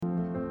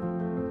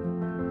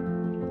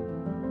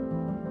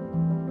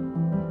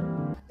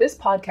This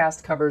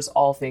podcast covers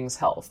all things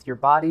health, your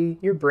body,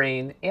 your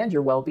brain, and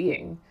your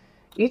well-being.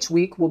 Each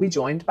week, we'll be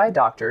joined by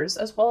doctors,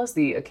 as well as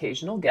the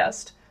occasional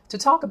guest, to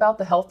talk about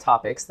the health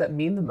topics that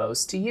mean the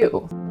most to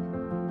you.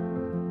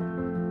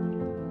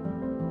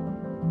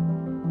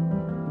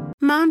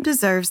 Mom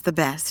deserves the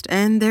best,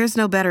 and there's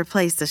no better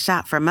place to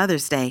shop for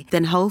Mother's Day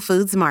than Whole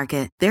Foods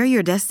Market. They're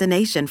your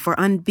destination for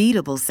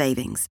unbeatable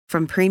savings,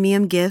 from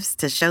premium gifts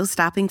to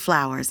show-stopping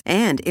flowers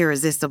and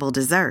irresistible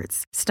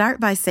desserts. Start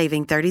by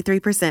saving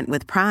 33%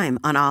 with Prime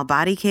on all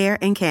body care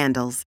and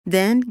candles.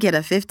 Then get a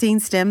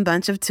 15-stem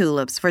bunch of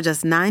tulips for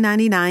just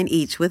 $9.99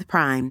 each with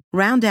Prime.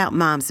 Round out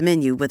Mom's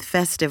menu with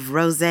festive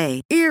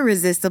rosé,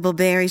 irresistible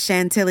berry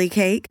chantilly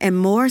cake, and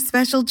more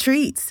special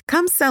treats.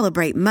 Come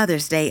celebrate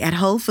Mother's Day at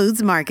Whole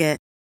Foods Market.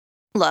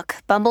 Look,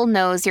 Bumble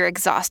knows you're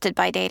exhausted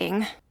by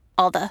dating.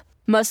 All the,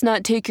 must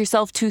not take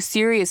yourself too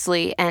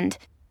seriously, and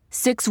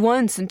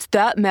 6'1" since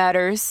that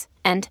matters,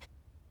 and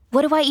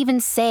what do I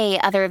even say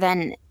other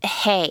than,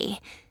 hey?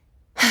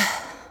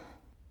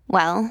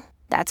 Well,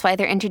 that's why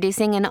they're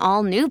introducing an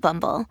all-new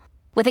Bumble,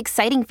 with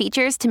exciting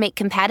features to make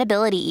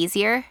compatibility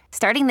easier,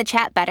 starting the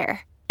chat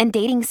better, and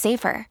dating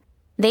safer.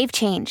 They've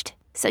changed,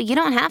 so you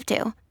don't have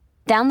to.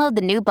 Download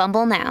the new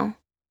Bumble now.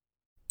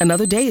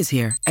 Another day is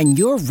here, and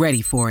you're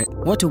ready for it.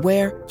 What to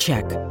wear?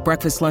 Check.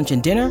 Breakfast, lunch,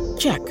 and dinner?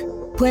 Check.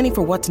 Planning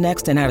for what's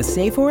next and how to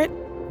save for it?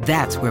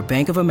 That's where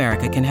Bank of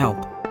America can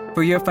help.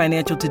 For your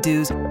financial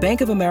to-dos,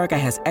 Bank of America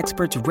has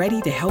experts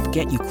ready to help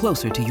get you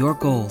closer to your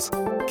goals.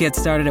 Get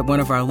started at one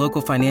of our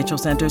local financial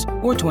centers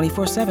or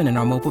 24/7 in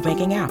our mobile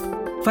banking app.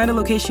 Find a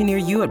location near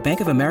you at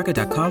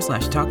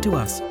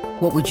bankofamerica.com/talktous.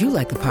 What would you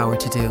like the power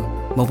to do?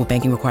 Mobile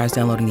banking requires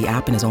downloading the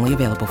app and is only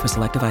available for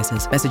select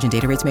devices. Message and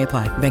data rates may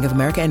apply. Bank of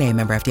America N.A.,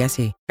 member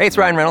FDIC. Hey, it's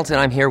Ryan Reynolds, and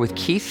I'm here with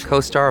Keith,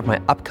 co-star of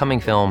my upcoming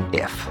film,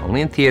 If,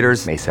 only in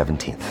theaters May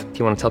 17th. Do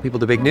you want to tell people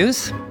the big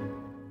news?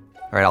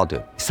 All right, I'll do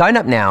it. Sign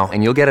up now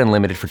and you'll get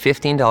unlimited for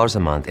 $15 a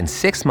month and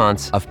 6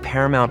 months of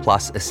Paramount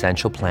Plus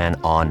Essential Plan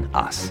on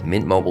us.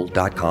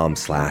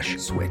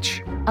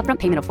 MintMobile.com/switch. Upfront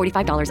payment of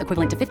 $45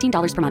 equivalent to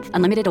 $15 per month.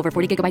 Unlimited over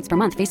 40 gigabytes per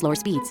month. Face lower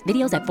speeds.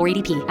 Videos at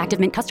 480p. Active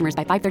Mint customers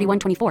by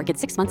 531.24 get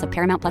 6 months of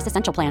Paramount Plus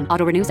Essential Plan.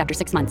 Auto renews after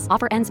 6 months.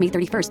 Offer ends May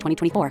 31st,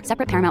 2024.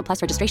 Separate Paramount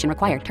Plus registration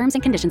required. Terms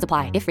and conditions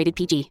apply if rated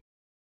PG.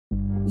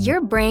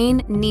 Your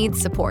brain needs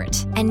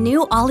support, and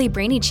new Ollie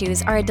Brainy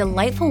Chews are a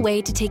delightful way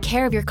to take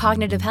care of your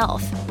cognitive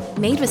health.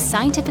 Made with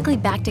scientifically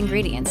backed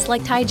ingredients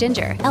like Thai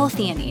ginger,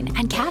 L-theanine,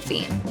 and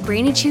caffeine,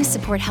 Brainy Chews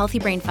support healthy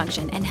brain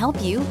function and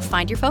help you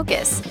find your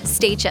focus,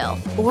 stay chill,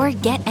 or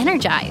get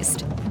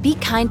energized. Be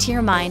kind to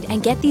your mind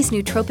and get these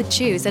nootropic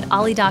chews at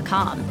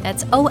ollie.com.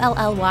 That's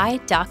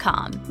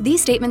OLLY.com.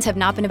 These statements have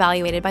not been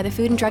evaluated by the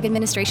Food and Drug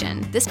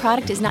Administration. This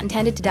product is not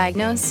intended to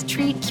diagnose,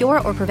 treat, cure,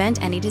 or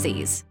prevent any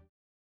disease.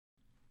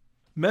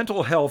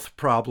 Mental health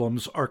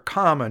problems are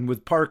common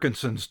with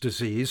Parkinson's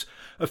disease,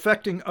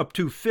 affecting up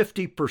to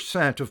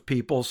 50% of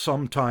people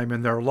sometime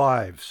in their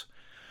lives.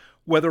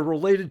 Whether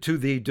related to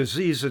the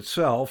disease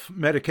itself,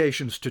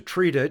 medications to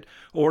treat it,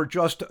 or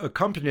just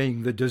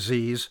accompanying the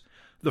disease,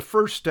 the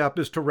first step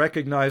is to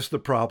recognize the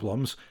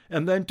problems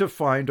and then to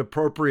find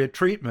appropriate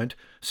treatment,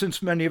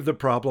 since many of the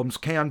problems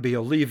can be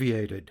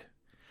alleviated.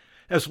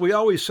 As we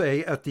always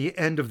say at the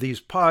end of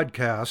these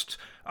podcasts,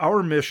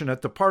 our mission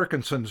at the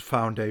Parkinson's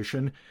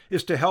Foundation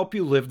is to help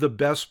you live the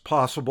best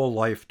possible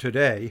life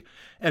today,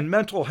 and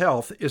mental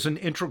health is an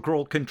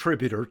integral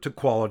contributor to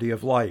quality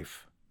of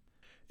life.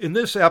 In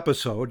this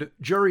episode,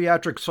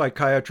 geriatric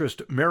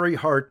psychiatrist Mary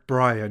Hart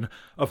Bryan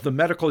of the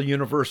Medical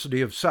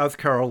University of South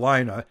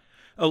Carolina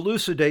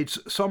elucidates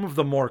some of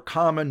the more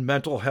common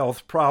mental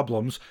health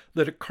problems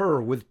that occur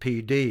with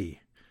PD.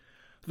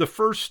 The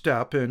first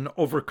step in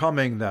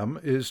overcoming them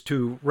is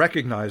to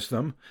recognize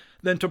them,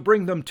 then to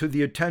bring them to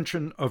the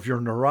attention of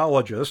your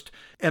neurologist,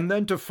 and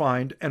then to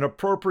find an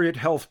appropriate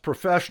health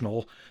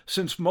professional,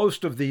 since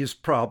most of these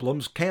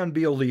problems can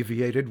be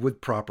alleviated with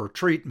proper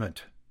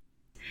treatment.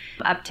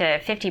 Up to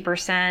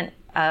 50%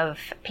 of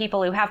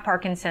people who have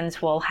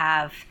Parkinson's will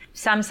have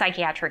some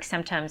psychiatric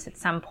symptoms at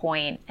some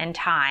point in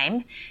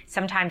time,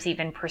 sometimes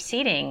even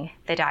preceding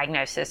the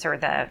diagnosis or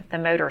the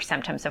motor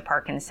symptoms of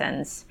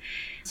Parkinson's.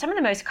 Some of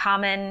the most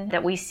common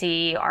that we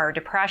see are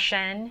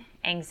depression,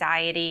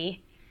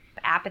 anxiety,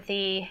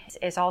 apathy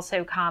is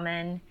also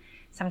common,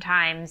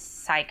 sometimes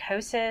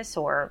psychosis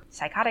or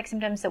psychotic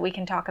symptoms that we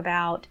can talk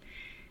about,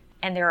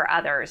 and there are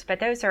others, but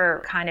those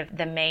are kind of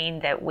the main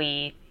that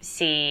we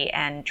see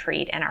and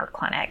treat in our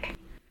clinic.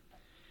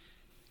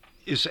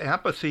 Is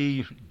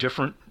apathy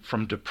different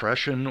from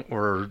depression,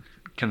 or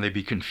can they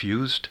be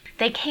confused?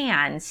 They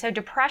can. So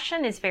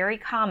depression is very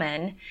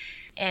common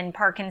in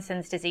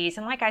Parkinson's disease.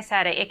 And like I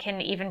said, it can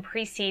even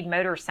precede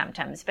motor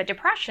symptoms. But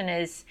depression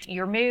is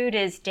your mood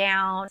is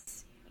down,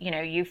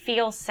 you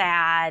feel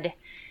sad,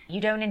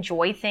 you don't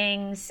enjoy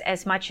things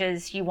as much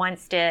as you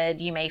once did,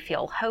 you may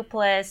feel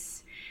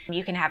hopeless,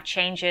 you can have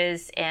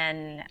changes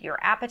in your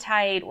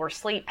appetite or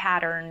sleep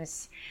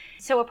patterns.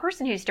 So a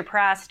person who's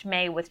depressed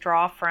may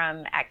withdraw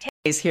from activities.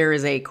 Here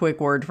is a quick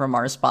word from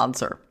our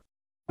sponsor.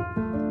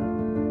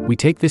 we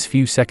take this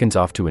few seconds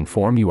off to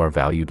inform you, our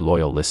valued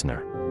loyal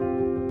listener,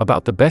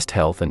 about the best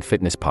health and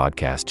fitness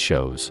podcast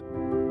shows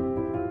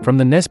from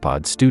the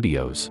Nezpod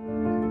studios.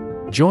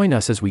 Join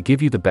us as we give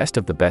you the best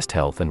of the best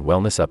health and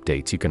wellness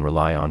updates you can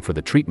rely on for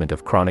the treatment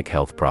of chronic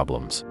health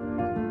problems.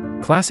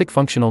 Classic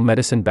functional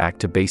medicine back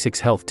to basics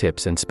health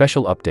tips and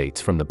special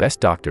updates from the best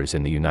doctors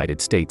in the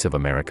United States of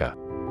America.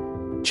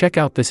 Check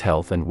out this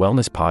health and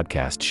wellness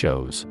podcast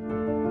shows.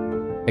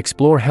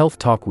 Explore Health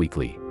Talk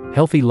Weekly,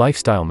 Healthy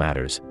Lifestyle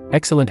Matters,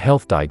 Excellent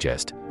Health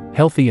Digest,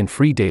 Healthy and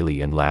Free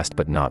Daily, and last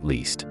but not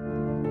least,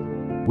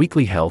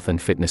 Weekly Health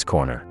and Fitness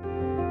Corner.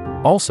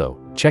 Also,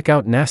 check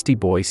out Nasty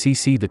Boy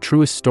CC, the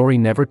truest story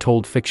never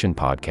told fiction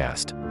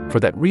podcast, for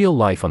that real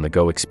life on the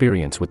go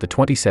experience with the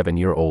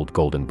 27-year-old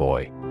golden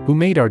boy, who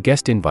made our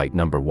guest invite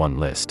 #1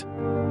 list.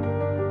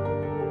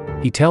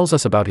 He tells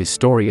us about his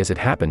story as it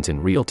happens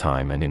in real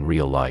time and in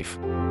real life.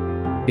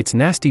 It's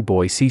Nasty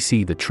Boy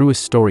CC, the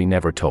truest story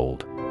never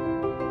told.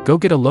 Go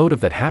get a load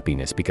of that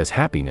happiness, because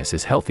happiness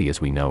is healthy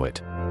as we know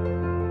it.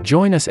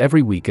 Join us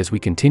every week as we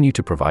continue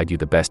to provide you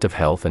the best of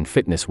health and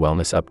fitness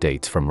wellness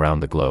updates from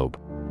around the globe.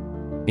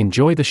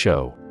 Enjoy the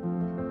show.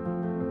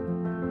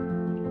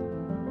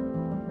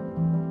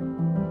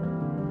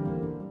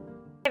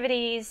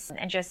 Activities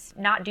and just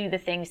not do the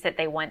things that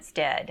they once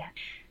did.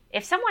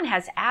 If someone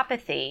has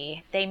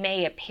apathy, they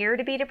may appear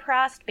to be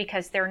depressed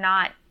because they're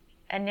not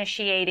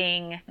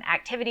initiating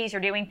activities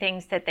or doing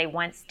things that they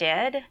once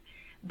did.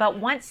 But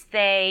once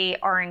they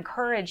are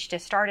encouraged to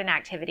start an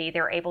activity,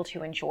 they're able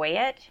to enjoy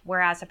it,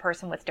 whereas a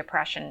person with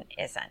depression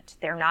isn't.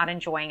 They're not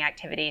enjoying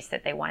activities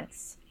that they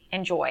once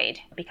enjoyed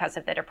because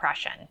of the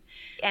depression.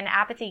 And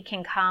apathy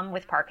can come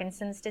with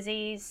Parkinson's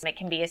disease. It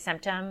can be a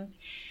symptom.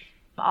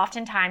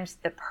 Oftentimes,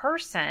 the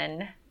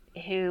person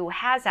who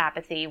has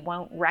apathy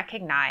won't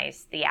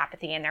recognize the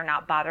apathy and they're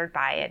not bothered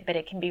by it, but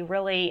it can be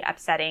really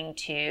upsetting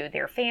to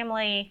their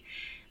family,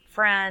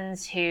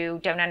 friends who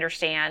don't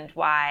understand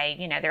why,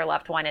 their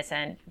loved one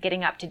isn't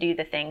getting up to do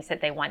the things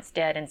that they once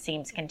did and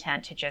seems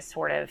content to just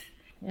sort of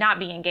not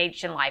be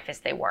engaged in life as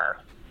they were.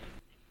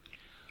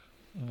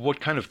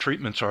 What kind of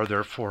treatments are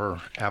there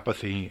for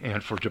apathy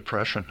and for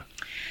depression?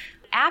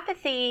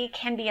 Apathy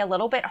can be a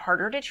little bit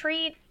harder to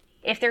treat.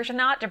 If there's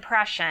not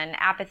depression,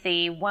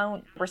 apathy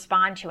won't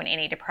respond to an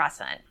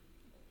antidepressant.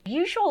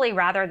 Usually,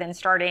 rather than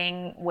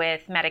starting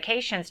with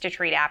medications to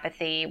treat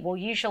apathy, we'll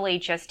usually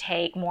just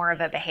take more of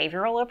a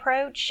behavioral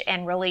approach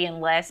and really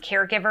enlist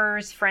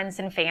caregivers, friends,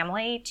 and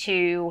family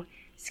to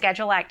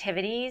schedule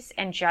activities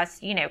and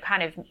just,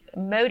 kind of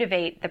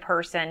motivate the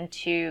person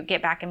to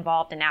get back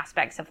involved in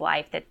aspects of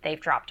life that they've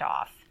dropped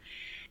off.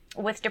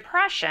 With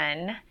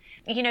depression,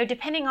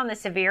 depending on the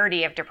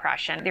severity of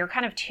depression, there are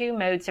kind of two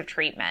modes of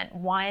treatment.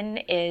 One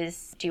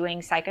is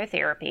doing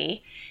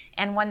psychotherapy,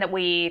 and one that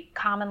we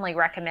commonly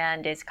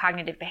recommend is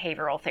cognitive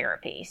behavioral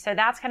therapy. So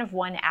that's kind of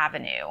one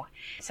avenue.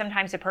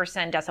 Sometimes a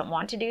person doesn't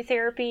want to do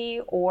therapy,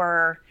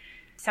 or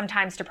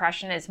sometimes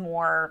depression is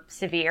more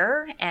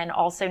severe and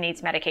also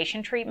needs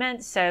medication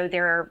treatment. So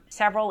there are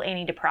several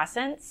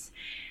antidepressants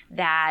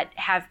that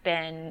have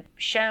been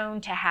shown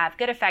to have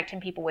good effect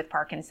in people with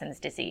Parkinson's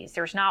disease.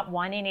 There's not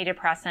one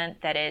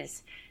antidepressant that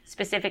is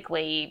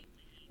specifically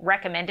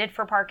recommended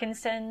for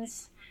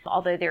Parkinson's,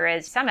 although there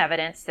is some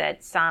evidence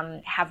that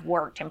some have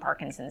worked in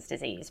Parkinson's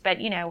disease. But,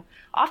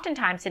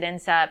 oftentimes it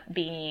ends up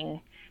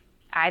being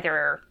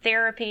either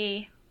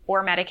therapy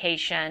or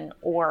medication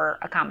or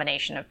a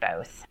combination of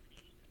both.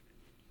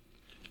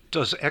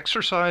 Does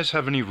exercise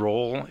have any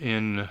role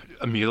in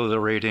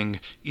ameliorating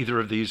either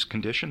of these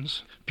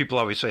conditions? People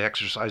always say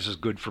exercise is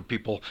good for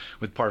people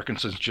with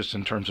Parkinson's just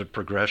in terms of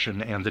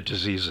progression and the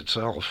disease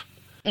itself.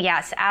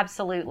 Yes,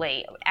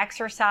 absolutely.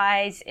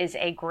 Exercise is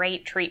a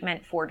great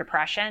treatment for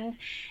depression.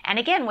 And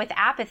again, with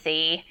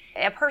apathy,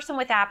 a person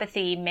with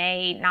apathy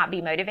may not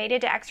be motivated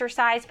to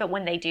exercise, but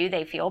when they do,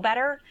 they feel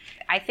better.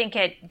 I think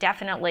it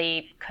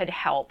definitely could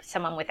help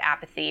someone with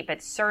apathy,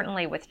 but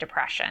certainly with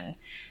depression.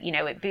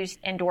 It boosts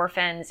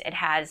endorphins, it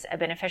has a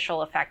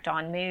beneficial effect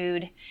on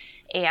mood,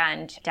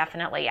 and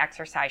definitely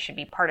exercise should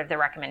be part of the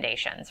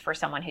recommendations for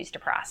someone who's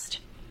depressed.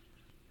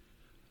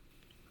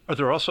 Are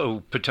there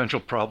also potential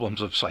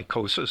problems of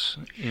psychosis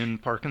in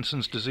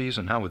Parkinson's disease,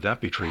 and how would that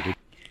be treated?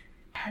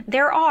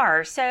 There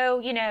are.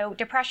 So,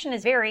 depression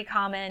is very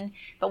common,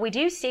 but we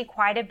do see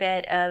quite a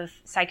bit of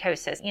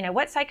psychosis.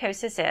 What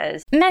psychosis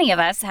is. Many of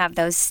us have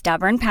those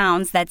stubborn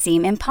pounds that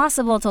seem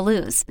impossible to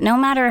lose, no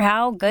matter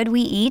how good we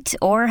eat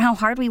or how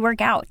hard we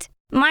work out.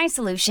 My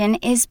solution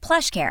is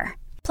PlushCare.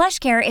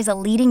 PlushCare is a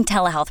leading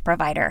telehealth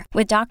provider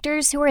with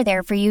doctors who are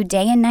there for you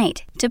day and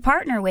night to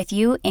partner with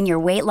you in your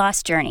weight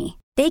loss journey.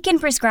 They can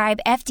prescribe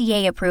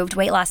FDA-approved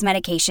weight loss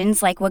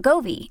medications like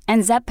Wegovy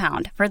and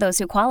Zepbound for those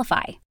who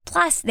qualify.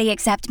 Plus, they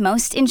accept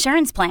most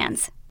insurance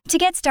plans. To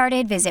get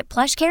started, visit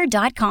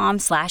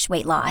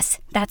plushcare.com/weightloss.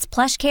 That's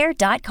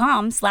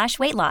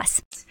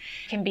plushcare.com/weightloss.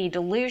 Can be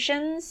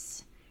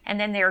delusions, and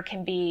then there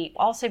can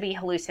also be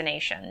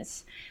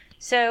hallucinations.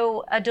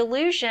 So a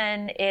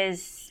delusion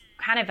is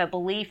kind of a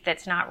belief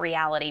that's not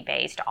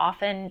reality-based,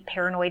 often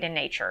paranoid in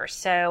nature.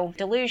 So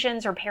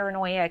delusions or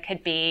paranoia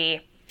could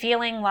be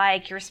feeling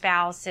like your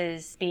spouse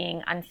is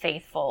being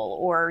unfaithful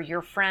or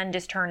your friend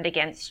is turned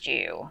against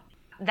you,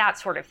 that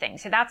sort of thing.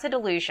 So that's a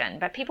delusion.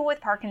 But people with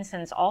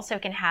Parkinson's also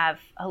can have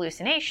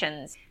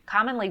hallucinations,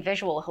 commonly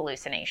visual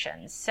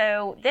hallucinations.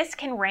 So this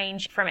can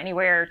range from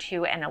anywhere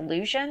to an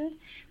illusion,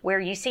 where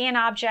you see an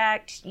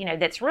object,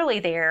 that's really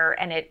there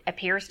and it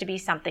appears to be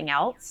something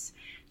else,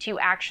 to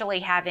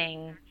actually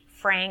having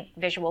frank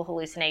visual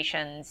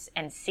hallucinations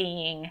and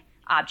seeing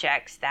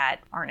objects that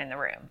aren't in the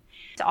room.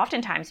 So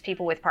oftentimes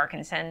people with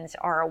Parkinson's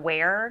are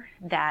aware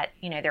that,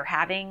 they're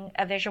having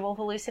a visual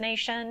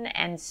hallucination.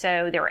 And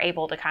so they're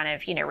able to kind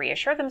of,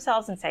 reassure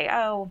themselves and say,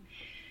 oh,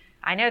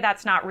 I know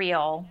that's not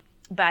real.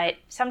 But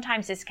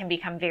sometimes this can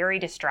become very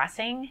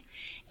distressing.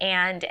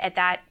 And at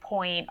that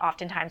point,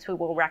 oftentimes we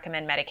will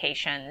recommend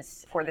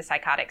medications for the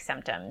psychotic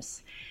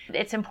symptoms.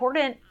 It's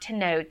important to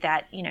note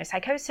that,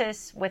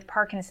 psychosis with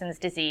Parkinson's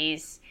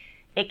disease,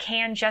 it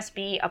can just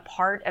be a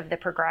part of the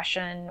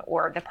progression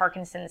or the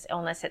Parkinson's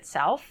illness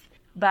itself,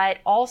 but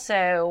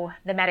also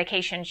the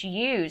medications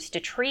used to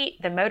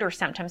treat the motor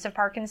symptoms of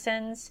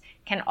Parkinson's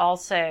can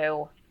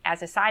also,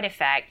 as a side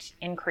effect,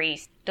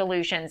 increase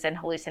delusions and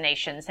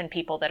hallucinations in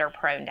people that are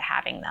prone to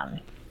having them.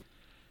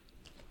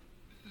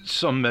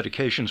 Some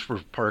medications for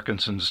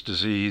Parkinson's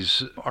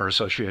disease are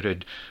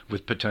associated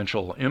with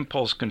potential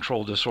impulse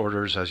control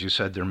disorders. As you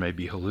said, there may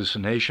be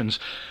hallucinations.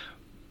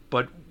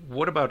 But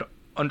what about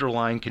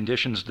underlying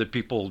conditions that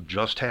people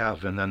just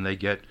have and then they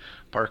get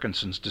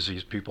Parkinson's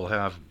disease? People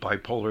have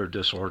bipolar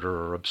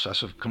disorder or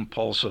obsessive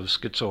compulsive,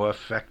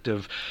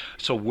 schizoaffective.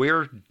 So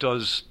where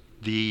does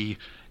the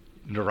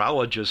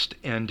neurologist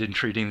end in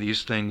treating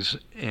these things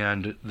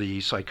and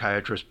the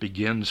psychiatrist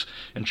begins,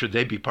 and should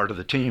they be part of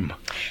the team?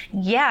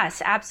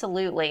 Yes,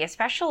 absolutely.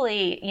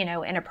 Especially, in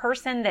a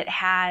person that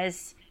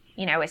has,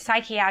 a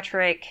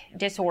psychiatric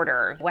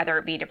disorder, whether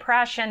it be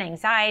depression,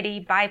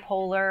 anxiety,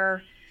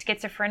 bipolar,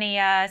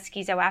 schizophrenia,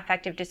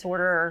 schizoaffective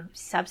disorder,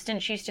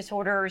 substance use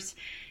disorders.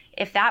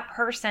 If that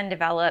person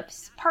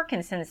develops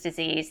Parkinson's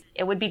disease,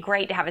 it would be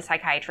great to have a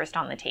psychiatrist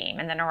on the team,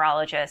 and the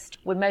neurologist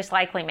would most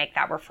likely make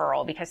that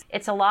referral because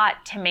it's a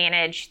lot to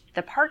manage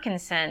the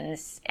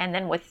Parkinson's and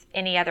then with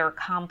any other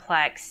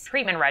complex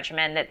treatment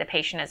regimen that the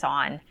patient is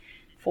on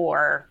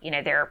for,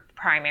 their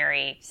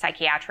primary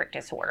psychiatric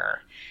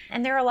disorder.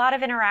 And there are a lot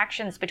of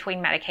interactions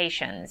between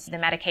medications. The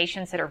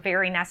medications that are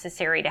very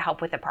necessary to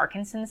help with the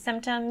Parkinson's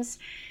symptoms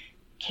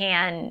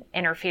can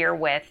interfere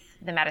with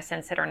the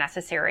medicines that are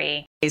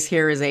necessary.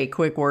 Here is a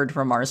quick word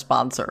from our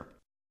sponsor.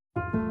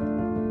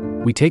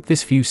 We take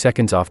this few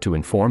seconds off to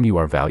inform you,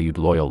 our valued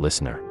loyal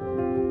listener,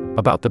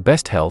 about the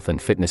best health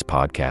and fitness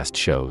podcast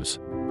shows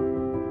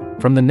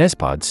from the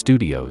NESPOD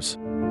studios.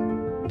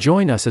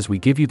 Join us as we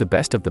give you the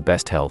best of the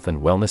best health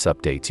and wellness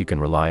updates you can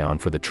rely on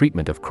for the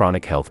treatment of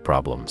chronic health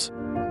problems.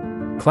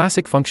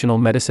 Classic functional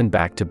medicine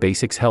back to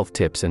basics health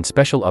tips and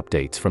special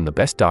updates from the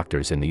best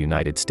doctors in the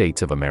United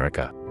States of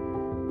America.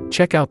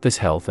 Check out this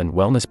health and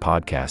wellness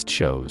podcast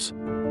shows.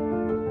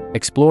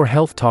 Explore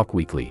Health Talk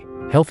Weekly,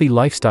 Healthy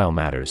Lifestyle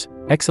Matters,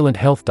 Excellent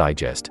Health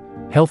Digest,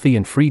 Healthy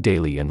and Free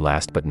Daily, and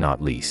last but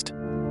not least,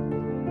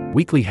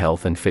 Weekly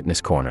Health and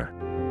Fitness Corner.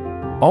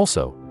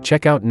 Also,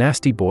 check out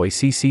Nasty Boy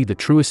CC, the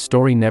truest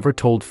story never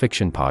told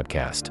fiction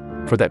podcast,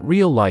 for that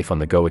real life on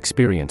the go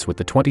experience with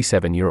the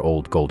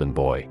 27-year-old golden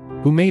boy,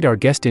 who made our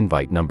guest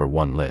invite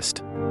 #1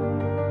 list.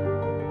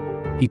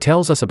 He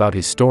tells us about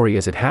his story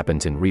as it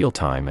happens in real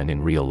time and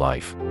in real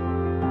life.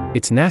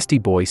 It's Nasty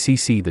Boy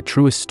CC, the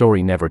truest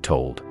story never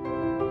told.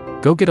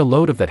 Go get a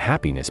load of that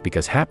happiness,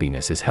 because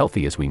happiness is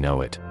healthy as we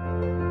know it.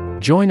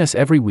 Join us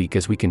every week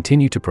as we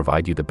continue to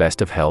provide you the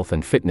best of health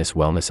and fitness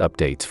wellness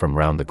updates from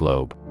around the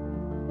globe.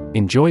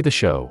 Enjoy the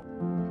show.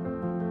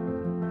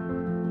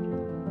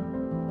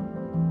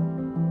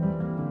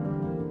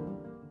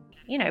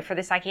 For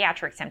the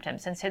psychiatric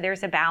symptoms. And so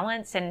there's a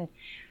balance, and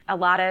a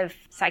lot of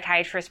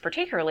psychiatrists,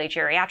 particularly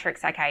geriatric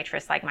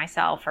psychiatrists like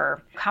myself,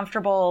 are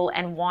comfortable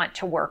and want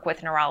to work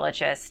with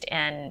neurologists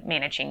in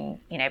managing,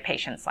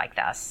 patients like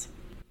this.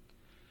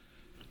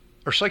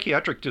 Are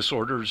psychiatric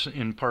disorders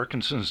in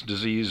Parkinson's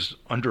disease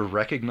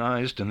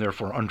under-recognized and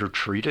therefore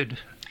under-treated?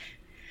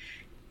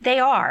 They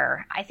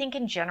are. I think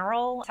in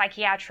general,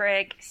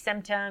 psychiatric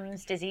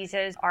symptoms,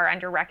 diseases are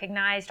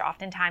under-recognized,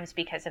 oftentimes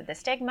because of the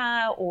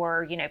stigma,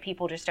 or,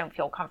 people just don't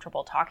feel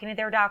comfortable talking to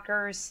their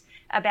doctors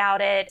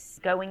about it.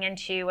 Going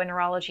into a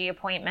neurology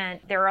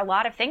appointment, there are a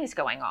lot of things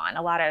going on,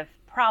 a lot of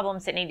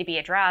problems that need to be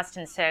addressed,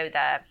 and so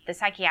the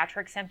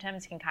psychiatric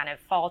symptoms can kind of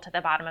fall to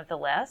the bottom of the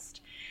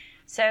list.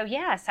 So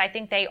yes, I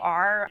think they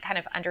are kind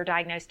of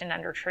underdiagnosed and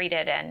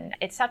undertreated, and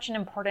it's such an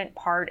important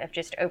part of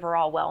just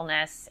overall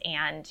wellness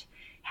and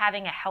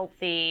having a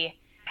healthy,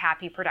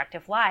 happy,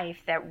 productive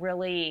life, that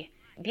really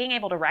being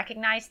able to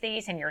recognize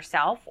these in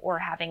yourself or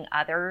having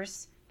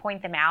others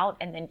point them out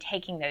and then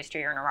taking those to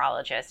your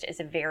neurologist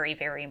is a very,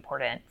 very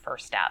important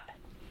first step.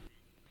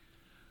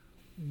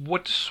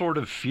 What sort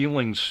of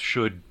feelings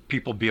should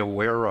people be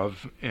aware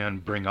of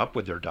and bring up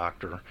with their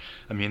doctor?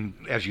 I mean,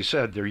 as you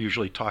said, they're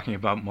usually talking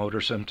about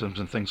motor symptoms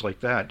and things like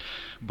that,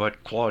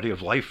 but quality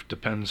of life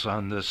depends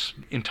on this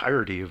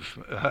entirety of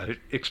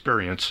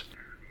experience.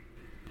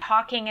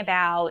 Talking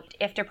about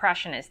if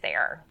depression is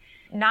there,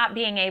 not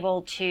being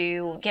able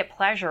to get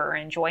pleasure or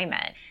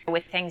enjoyment.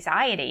 With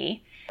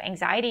anxiety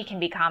can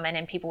be common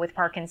in people with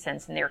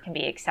Parkinson's, and there can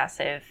be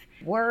excessive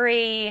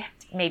worry,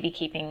 maybe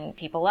keeping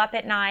people up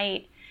at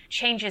night,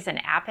 changes in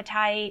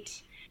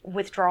appetite,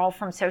 withdrawal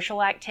from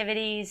social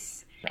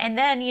activities. And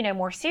then,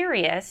 more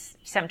serious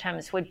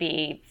symptoms would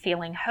be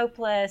feeling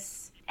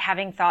hopeless,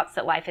 having thoughts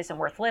that life isn't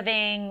worth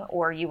living,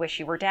 or you wish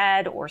you were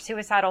dead, or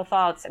suicidal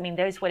thoughts. I mean,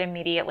 those would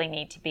immediately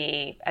need to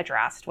be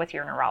addressed with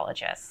your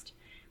neurologist.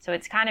 So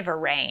it's kind of a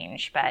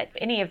range, but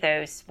any of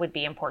those would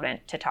be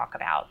important to talk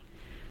about.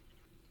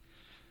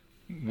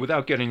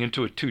 Without getting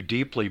into it too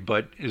deeply,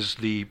 but is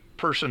the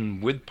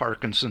person with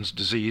Parkinson's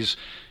disease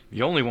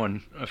the only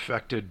one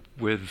affected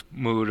with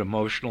mood,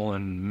 emotional,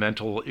 and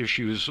mental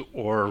issues,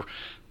 or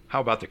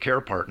how about the care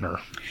partner?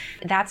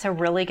 That's a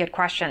really good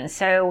question.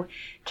 So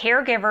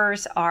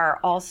caregivers are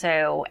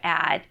also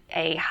at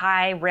a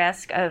high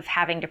risk of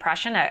having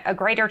depression, a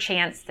greater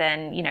chance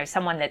than,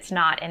 someone that's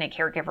not in a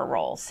caregiver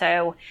role.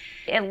 So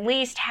at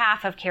least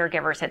half of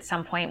caregivers at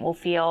some point will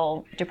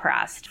feel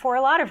depressed for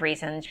a lot of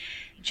reasons.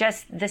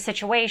 Just the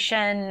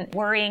situation,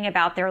 worrying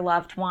about their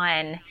loved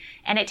one,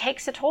 and it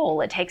takes a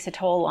toll. It takes a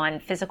toll on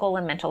physical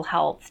and mental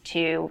health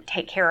to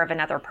take care of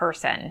another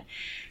person.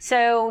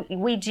 So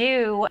we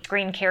do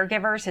screen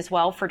caregivers as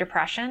well for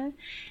depression.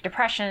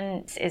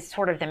 Depression is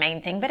sort of the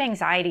main thing, but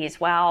anxiety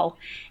as well,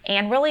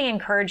 and really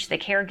encourage the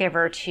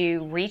caregiver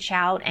to reach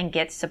out and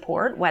get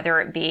support, whether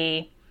it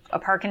be a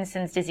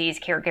Parkinson's disease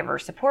caregiver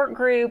support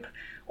group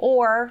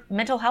or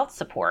mental health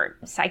support,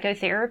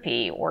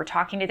 psychotherapy, or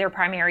talking to their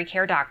primary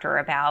care doctor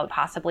about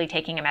possibly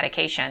taking a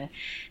medication.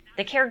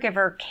 The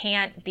caregiver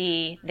can't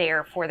be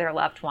there for their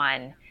loved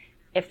one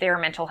if their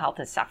mental health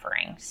is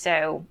suffering.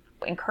 So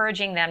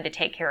encouraging them to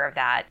take care of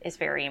that is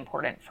very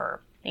important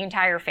for the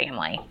entire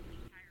family.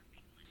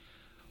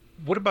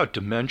 What about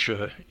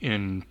dementia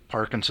in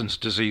Parkinson's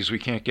disease? We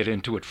can't get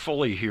into it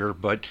fully here,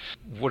 but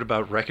what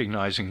about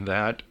recognizing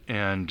that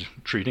and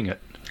treating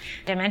it?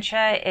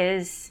 Dementia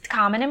is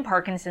common in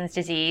Parkinson's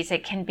disease.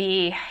 It can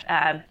be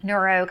a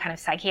kind of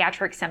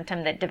psychiatric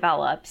symptom that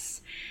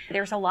develops.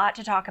 There's a lot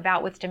to talk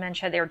about with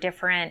dementia. There are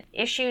different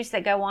issues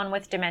that go on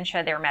with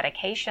dementia. There are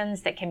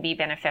medications that can be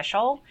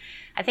beneficial.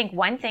 I think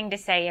one thing to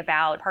say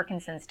about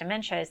Parkinson's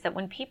dementia is that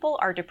when people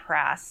are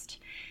depressed,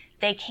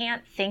 they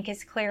can't think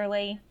as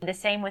clearly. The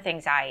same with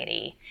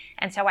anxiety.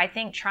 And so I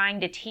think trying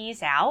to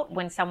tease out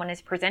when someone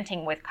is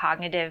presenting with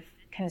cognitive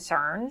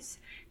concerns,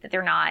 that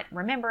they're not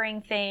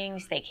remembering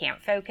things, they can't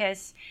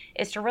focus,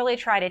 is to really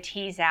try to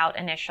tease out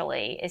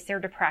initially, is there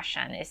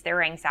depression, is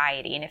there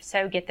anxiety? And if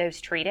so, get those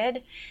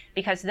treated,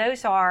 because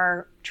those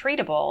are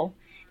treatable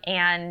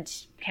and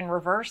can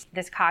reverse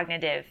this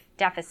cognitive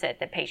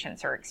deficit that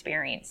patients are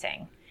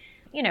experiencing.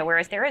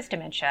 Whereas there is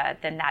dementia,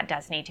 then that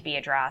does need to be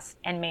addressed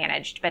and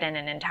managed, but in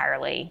an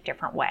entirely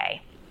different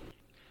way.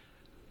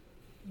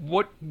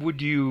 What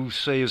would you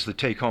say is the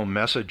take-home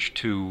message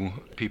to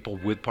people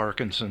with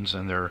Parkinson's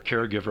and their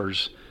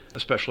caregivers,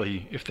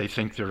 especially if they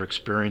think they're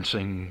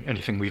experiencing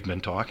anything we've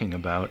been talking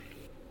about?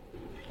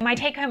 My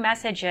take-home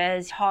message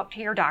is talk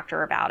to your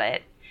doctor about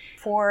it.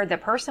 For the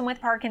person with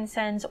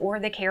Parkinson's or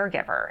the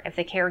caregiver, if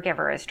the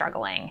caregiver is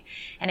struggling.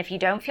 And if you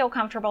don't feel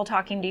comfortable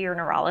talking to your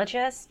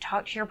neurologist,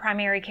 talk to your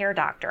primary care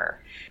doctor.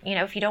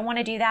 If you don't want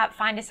to do that,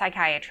 find a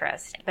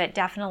psychiatrist, but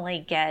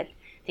definitely get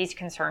these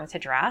concerns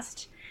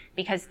addressed,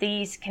 because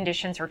these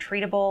conditions are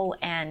treatable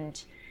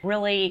and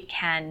really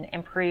can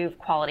improve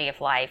quality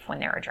of life when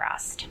they're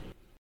addressed.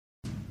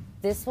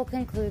 This will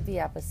conclude the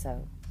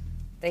episode.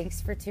 Thanks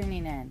for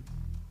tuning in.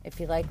 If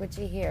you like what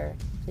you hear,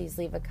 please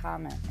leave a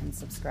comment and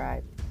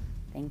subscribe.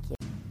 Thank you.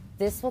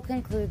 This will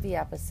conclude the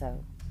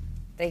episode.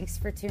 Thanks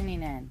for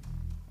tuning in.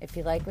 If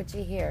you like what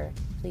you hear,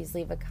 please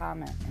leave a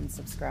comment and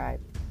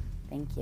subscribe. Thank you.